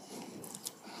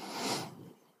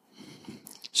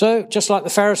 So, just like the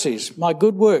Pharisees, my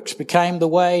good works became the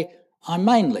way I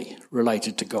mainly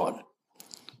related to God.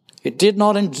 It did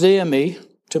not endear me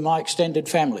to my extended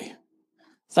family.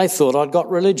 They thought I'd got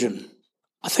religion.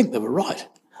 I think they were right.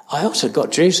 I also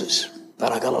got Jesus,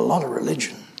 but I got a lot of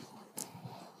religion.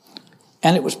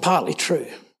 And it was partly true.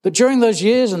 But during those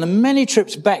years and the many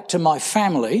trips back to my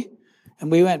family,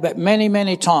 and we went back many,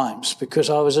 many times because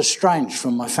I was estranged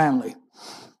from my family,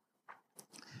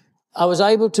 I was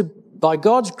able to, by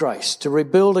God's grace, to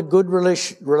rebuild a good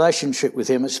relationship with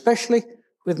him, especially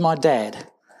with my dad.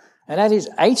 And at his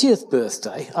 80th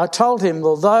birthday, I told him,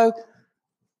 although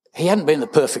he hadn't been the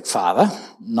perfect father,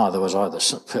 neither was I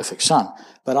the perfect son,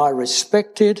 but I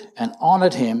respected and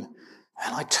honoured him,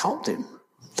 and I told him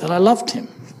that I loved him.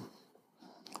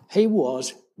 He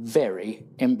was very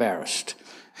embarrassed.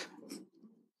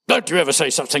 Don't you ever say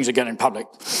such things again in public.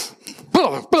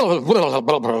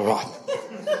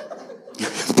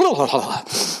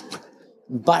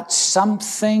 But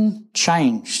something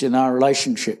changed in our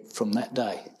relationship from that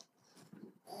day.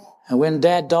 And when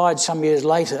Dad died some years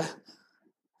later,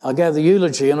 I gave the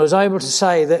eulogy and was able to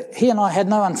say that he and I had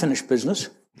no unfinished business.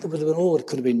 There would have been all, it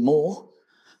could have been more.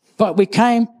 But we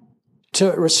came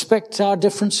to respect our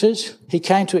differences. He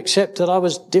came to accept that I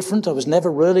was different. I was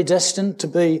never really destined to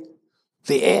be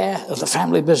the heir of the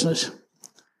family business.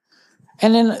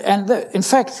 And in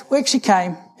fact, we actually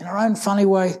came in our own funny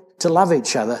way to love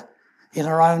each other in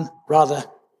our own rather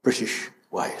British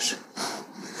ways.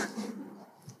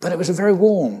 But it was a very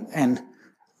warm and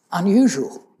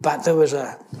unusual, but there was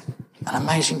an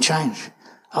amazing change.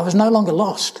 I was no longer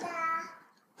lost.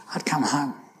 I'd come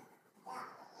home.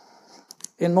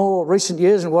 In more recent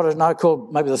years, in what is now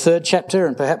called maybe the third chapter,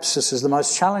 and perhaps this is the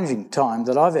most challenging time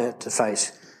that I've had to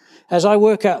face, as I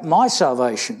work out my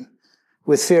salvation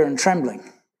with fear and trembling.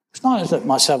 It's not as that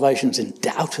my salvation's in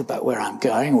doubt about where I'm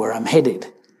going, where I'm headed,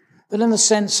 but in the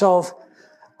sense of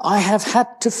I have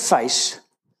had to face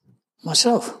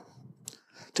myself,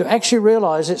 to actually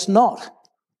realise it's not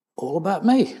all about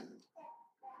me.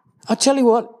 I tell you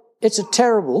what, it's a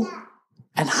terrible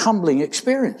and humbling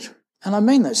experience. And I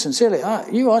mean that sincerely.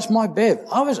 You asked my Bev.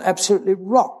 I was absolutely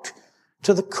rocked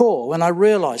to the core when I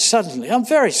realised suddenly, I'm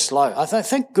very slow. I thought,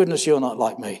 thank goodness you're not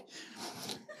like me.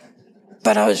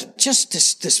 But I was just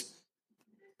this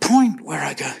point where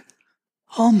I go,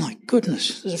 oh my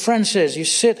goodness. As a friend says, you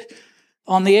sit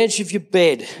on the edge of your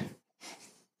bed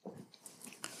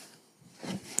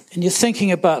and you're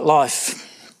thinking about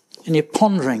life and you're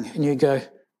pondering and you go,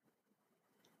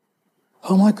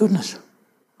 oh my goodness.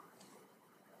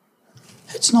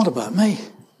 It's not about me.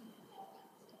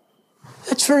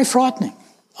 It's very frightening.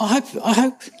 I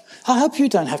hope you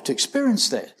don't have to experience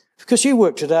that because you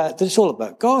worked it out that it's all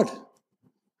about God.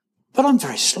 But I'm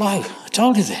very slow. I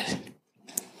told you that.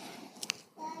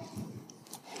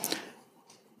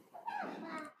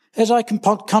 As I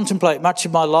contemplate much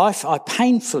of my life, I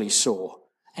painfully saw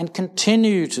and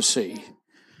continue to see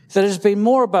that it has been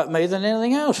more about me than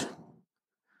anything else.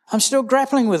 I'm still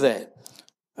grappling with that.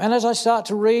 And as I start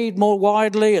to read more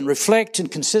widely and reflect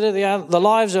and consider the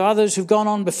lives of others who've gone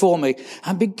on before me,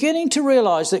 I'm beginning to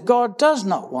realise that God does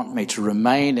not want me to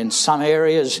remain in some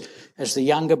areas as the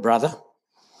younger brother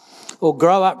or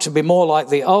grow up to be more like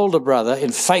the older brother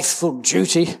in faithful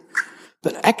duty,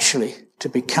 but actually to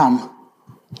become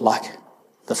like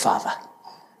the father.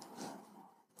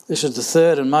 This is the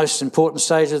third and most important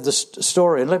stage of the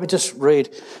story. And let me just read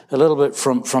a little bit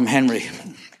from Henry.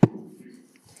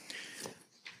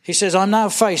 He says, I'm now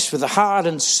faced with the hard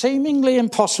and seemingly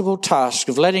impossible task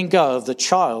of letting go of the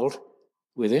child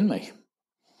within me.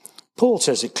 Paul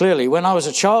says it clearly. When I was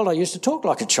a child, I used to talk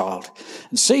like a child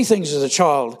and see things as a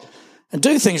child and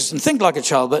do things and think like a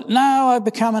child. But now I've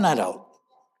become an adult.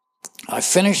 I've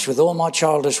finished with all my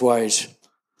childish ways.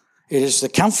 It is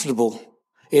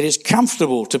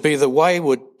comfortable to be the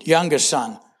wayward younger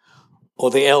son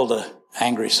or the elder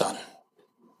angry son.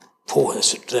 Boy,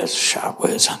 that's sharp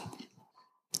words, huh?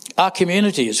 Our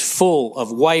community is full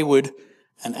of wayward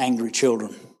and angry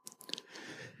children.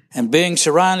 And being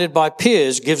surrounded by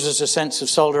peers gives us a sense of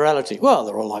solidarity. Well,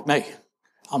 they're all like me.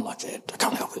 I'm like that. I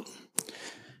can't help it.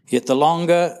 Yet the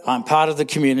longer I'm part of the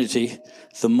community,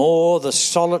 the more the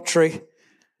solidarity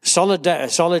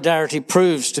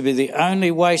proves to be the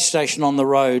only way station on the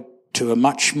road to a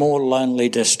much more lonely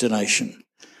destination.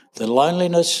 The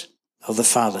loneliness of the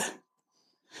Father.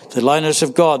 The loneliness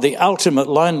of God. The ultimate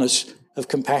loneliness of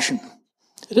compassion.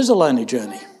 It is a lonely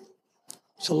journey.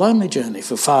 It's a lonely journey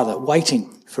for Father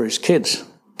waiting for his kids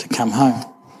to come home.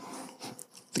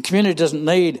 The community doesn't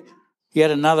need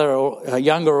yet another or a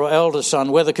younger or elder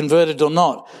son, whether converted or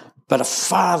not, but a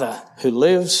Father who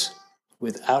lives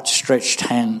with outstretched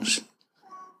hands,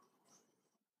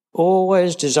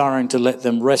 always desiring to let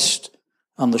them rest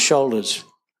on the shoulders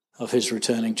of his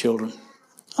returning children.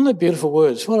 Aren't they beautiful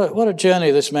words? What a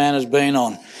journey this man has been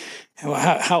on.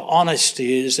 How honest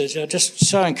he is. I just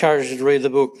so encourage you to read the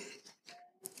book.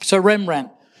 So Rembrandt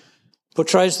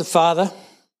portrays the Father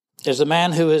as the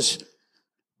man who has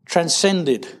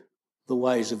transcended the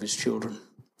ways of his children.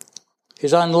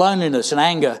 His own loneliness and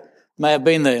anger may have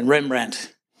been there in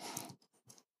Rembrandt,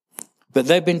 but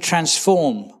they've been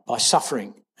transformed by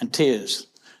suffering and tears.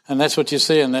 And that's what you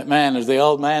see in that man, is the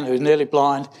old man who's nearly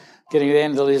blind, getting to the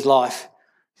end of his life,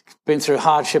 been through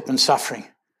hardship and suffering.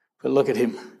 But look at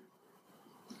him,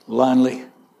 lonely,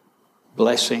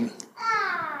 blessing,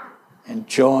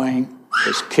 enjoying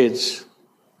his kids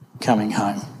coming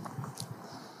home.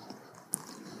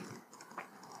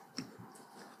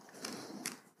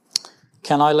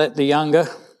 Can I let the younger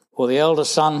or the elder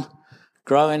son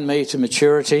grow in me to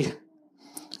maturity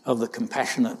of the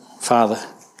compassionate Father?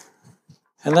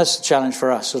 And that's the challenge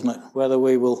for us, isn't it? Whether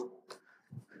we will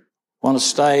want to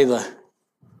stay the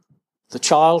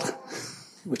child,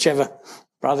 whichever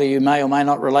brother you may or may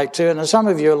not relate to. And some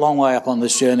of you are a long way up on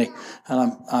this journey.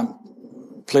 And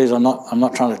I'm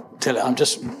not trying to tell it. I'm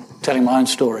just telling my own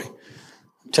story.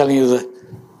 I'm telling you that.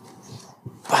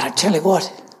 But I tell you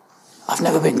what, I've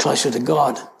never been closer to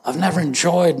God. I've never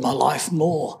enjoyed my life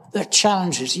more. There are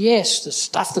challenges, yes, there's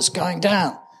stuff that's going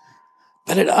down.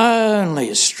 But it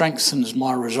only strengthens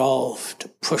my resolve to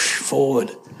push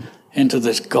forward into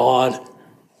this God,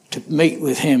 to meet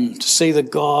with him, to see the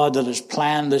God that has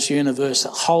planned this universe, that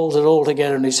holds it all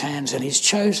together in his hands, and he's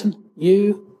chosen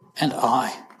you and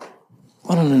I.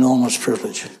 What an enormous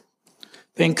privilege.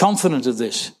 Being confident of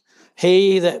this,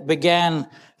 he that began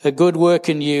a good work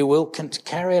in you will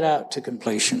carry it out to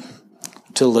completion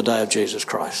until the day of Jesus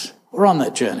Christ. We're on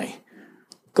that journey.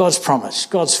 God's promise,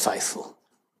 God's faithful.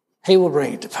 He will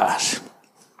bring it to pass.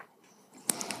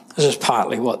 This is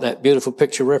partly what that beautiful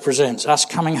picture represents, us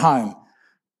coming home,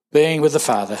 being with the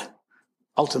Father,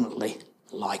 ultimately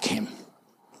like him.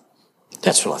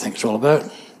 That's what I think it's all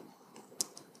about.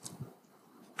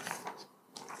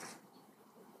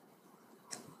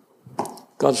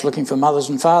 God's looking for mothers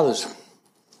and fathers.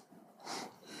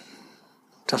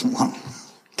 Doesn't want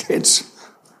kids.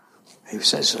 He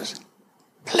says this,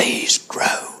 please grow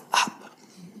up.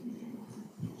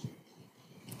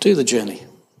 Do the journey.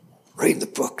 Read the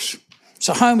books.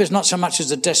 So home is not so much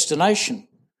as a destination,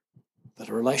 but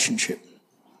a relationship.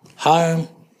 Home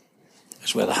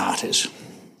is where the heart is.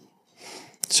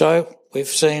 So we've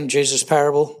seen Jesus'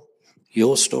 parable,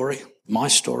 your story, my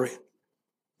story.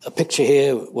 A picture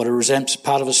here, what it resembles,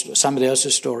 part of somebody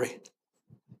else's story.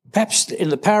 Perhaps in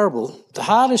the parable, the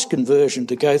hardest conversion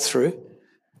to go through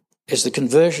is the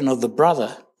conversion of the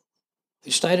brother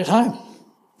who stayed at home.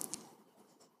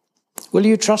 Will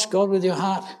you trust God with your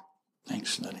heart?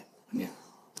 Thanks, Nadine. Yeah.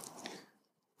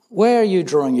 Where are you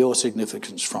drawing your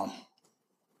significance from?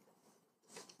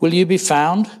 Will you be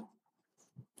found?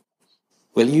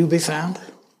 Will you be found?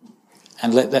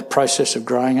 And let that process of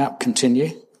growing up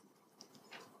continue?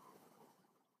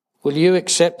 Will you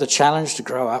accept the challenge to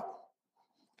grow up?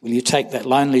 Will you take that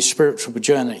lonely spiritual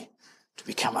journey to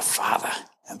become a father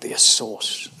and be a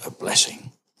source of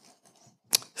blessing?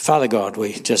 Father God,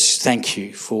 we just thank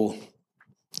you for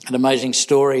an amazing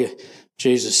story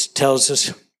Jesus tells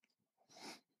us.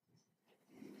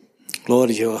 Lord,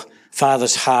 your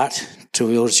Father's heart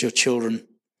towards your children.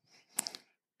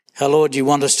 How, Lord, you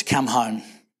want us to come home.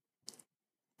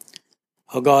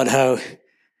 Oh God, how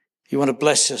you want to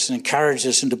bless us and encourage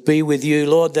us and to be with you,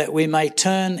 Lord, that we may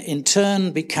in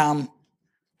turn become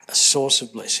a source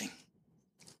of blessing.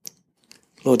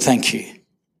 Lord, thank you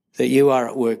that you are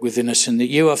at work within us and that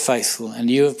you are faithful and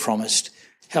you have promised.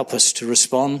 Help us to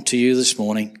respond to you this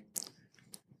morning.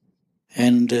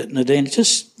 And Nadine,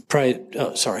 just pray.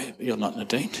 Oh, sorry, you're not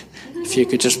Nadine. If you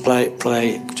could just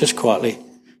play just quietly.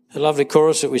 A lovely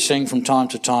chorus that we sing from time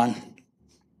to time.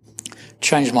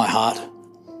 Change my heart,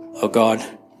 O God.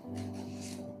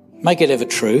 Make it ever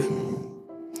true.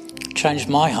 Change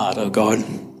my heart, O God.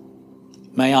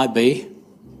 May I be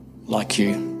like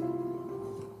you.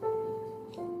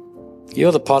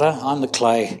 You're the potter, I'm the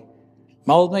clay.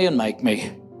 Mould me and make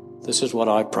me. This is what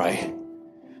I pray.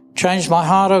 Change my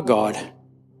heart, O God.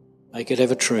 Make it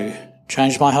ever true.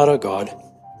 Change my heart, O God.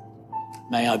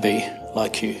 May I be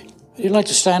like you. Would you like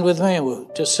to stand with me and we'll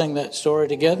just sing that story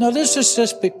together? No, let's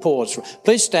just big pause.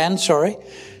 Please stand, sorry.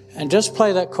 And just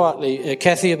play that quietly.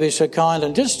 Kathy, you'll be so kind.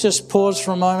 And just pause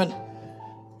for a moment.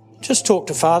 Just talk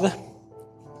to Father.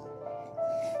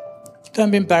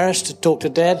 Don't be embarrassed to talk to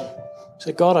Dad.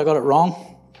 Say, God, I got it wrong.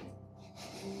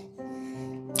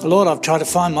 Lord, I've tried to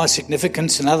find my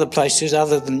significance in other places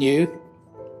other than you.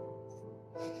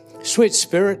 Sweet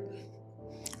Spirit,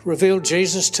 reveal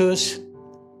Jesus to us.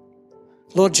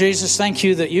 Lord Jesus, thank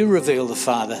you that you reveal the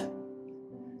Father.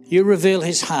 You reveal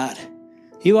his heart.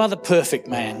 You are the perfect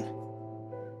man.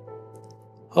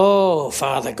 Oh,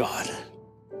 Father God.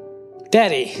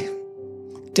 Daddy.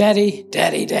 Daddy,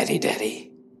 Daddy, Daddy,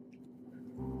 Daddy.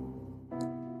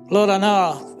 Lord, I know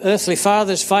our earthly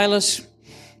fathers fail us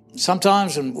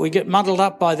sometimes and we get muddled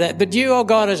up by that. But you, oh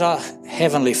God, as our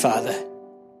heavenly Father,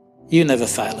 you never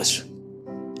fail us.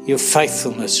 Your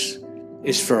faithfulness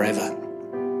is forever.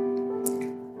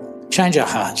 Change our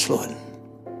hearts, Lord.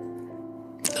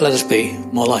 Let us be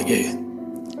more like you.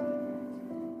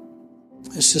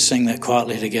 Let's just sing that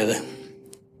quietly together.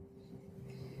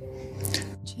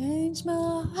 Change my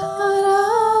heart,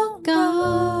 oh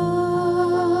God.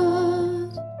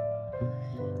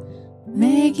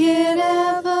 Make it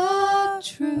ever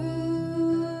true.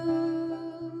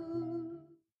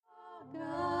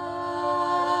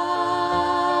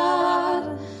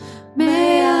 God,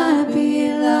 may I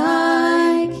be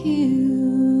like you.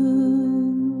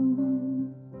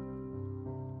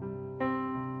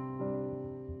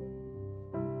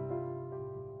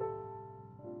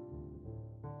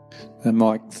 And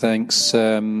Mike, thanks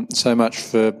so much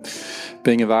for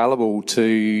being available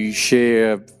to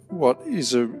share what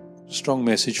is a strong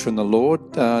message from the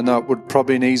Lord. I know it would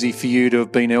probably been easy for you to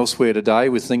have been elsewhere today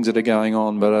with things that are going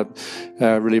on, but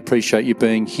I really appreciate you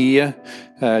being here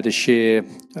to share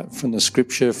from the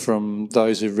Scripture, from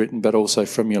those who've written, but also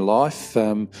from your life.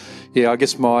 I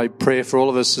guess my prayer for all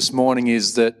of us this morning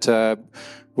is that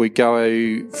we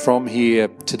go from here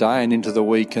today and into the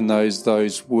week, and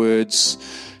those words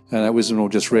and that wisdom will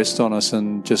just rest on us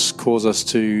and just cause us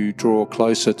to draw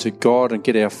closer to God and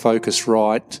get our focus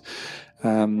right.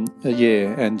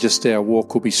 And just our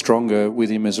walk will be stronger with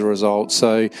Him as a result.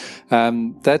 So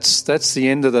that's the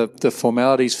end of the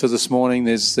formalities for this morning.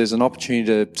 There's an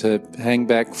opportunity to hang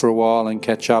back for a while and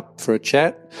catch up for a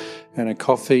chat and a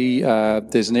coffee.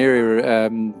 There's an area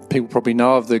people probably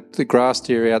know of, the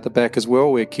grassed area out the back as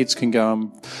well, where kids can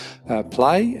go and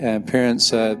play. And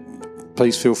parents,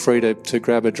 please feel free to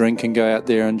grab a drink and go out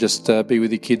there and just be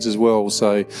with your kids as well.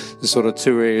 So there's sort of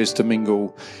two areas to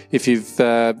mingle. If you've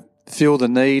feel the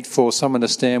need for someone to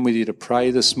stand with you to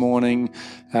pray this morning,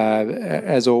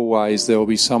 as always, there will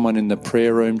be someone in the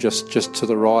prayer room just to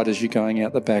the right as you're going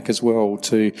out the back as well,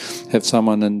 to have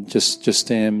someone and just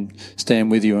stand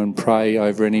with you and pray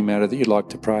over any matter that you'd like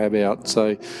to pray about.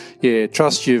 So,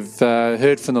 trust you've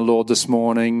heard from the Lord this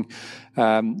morning.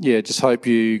 Just hope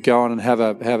you go on and have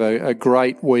a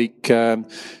great week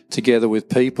together with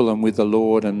people and with the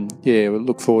Lord. And we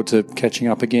look forward to catching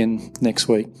up again next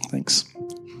week. Thanks.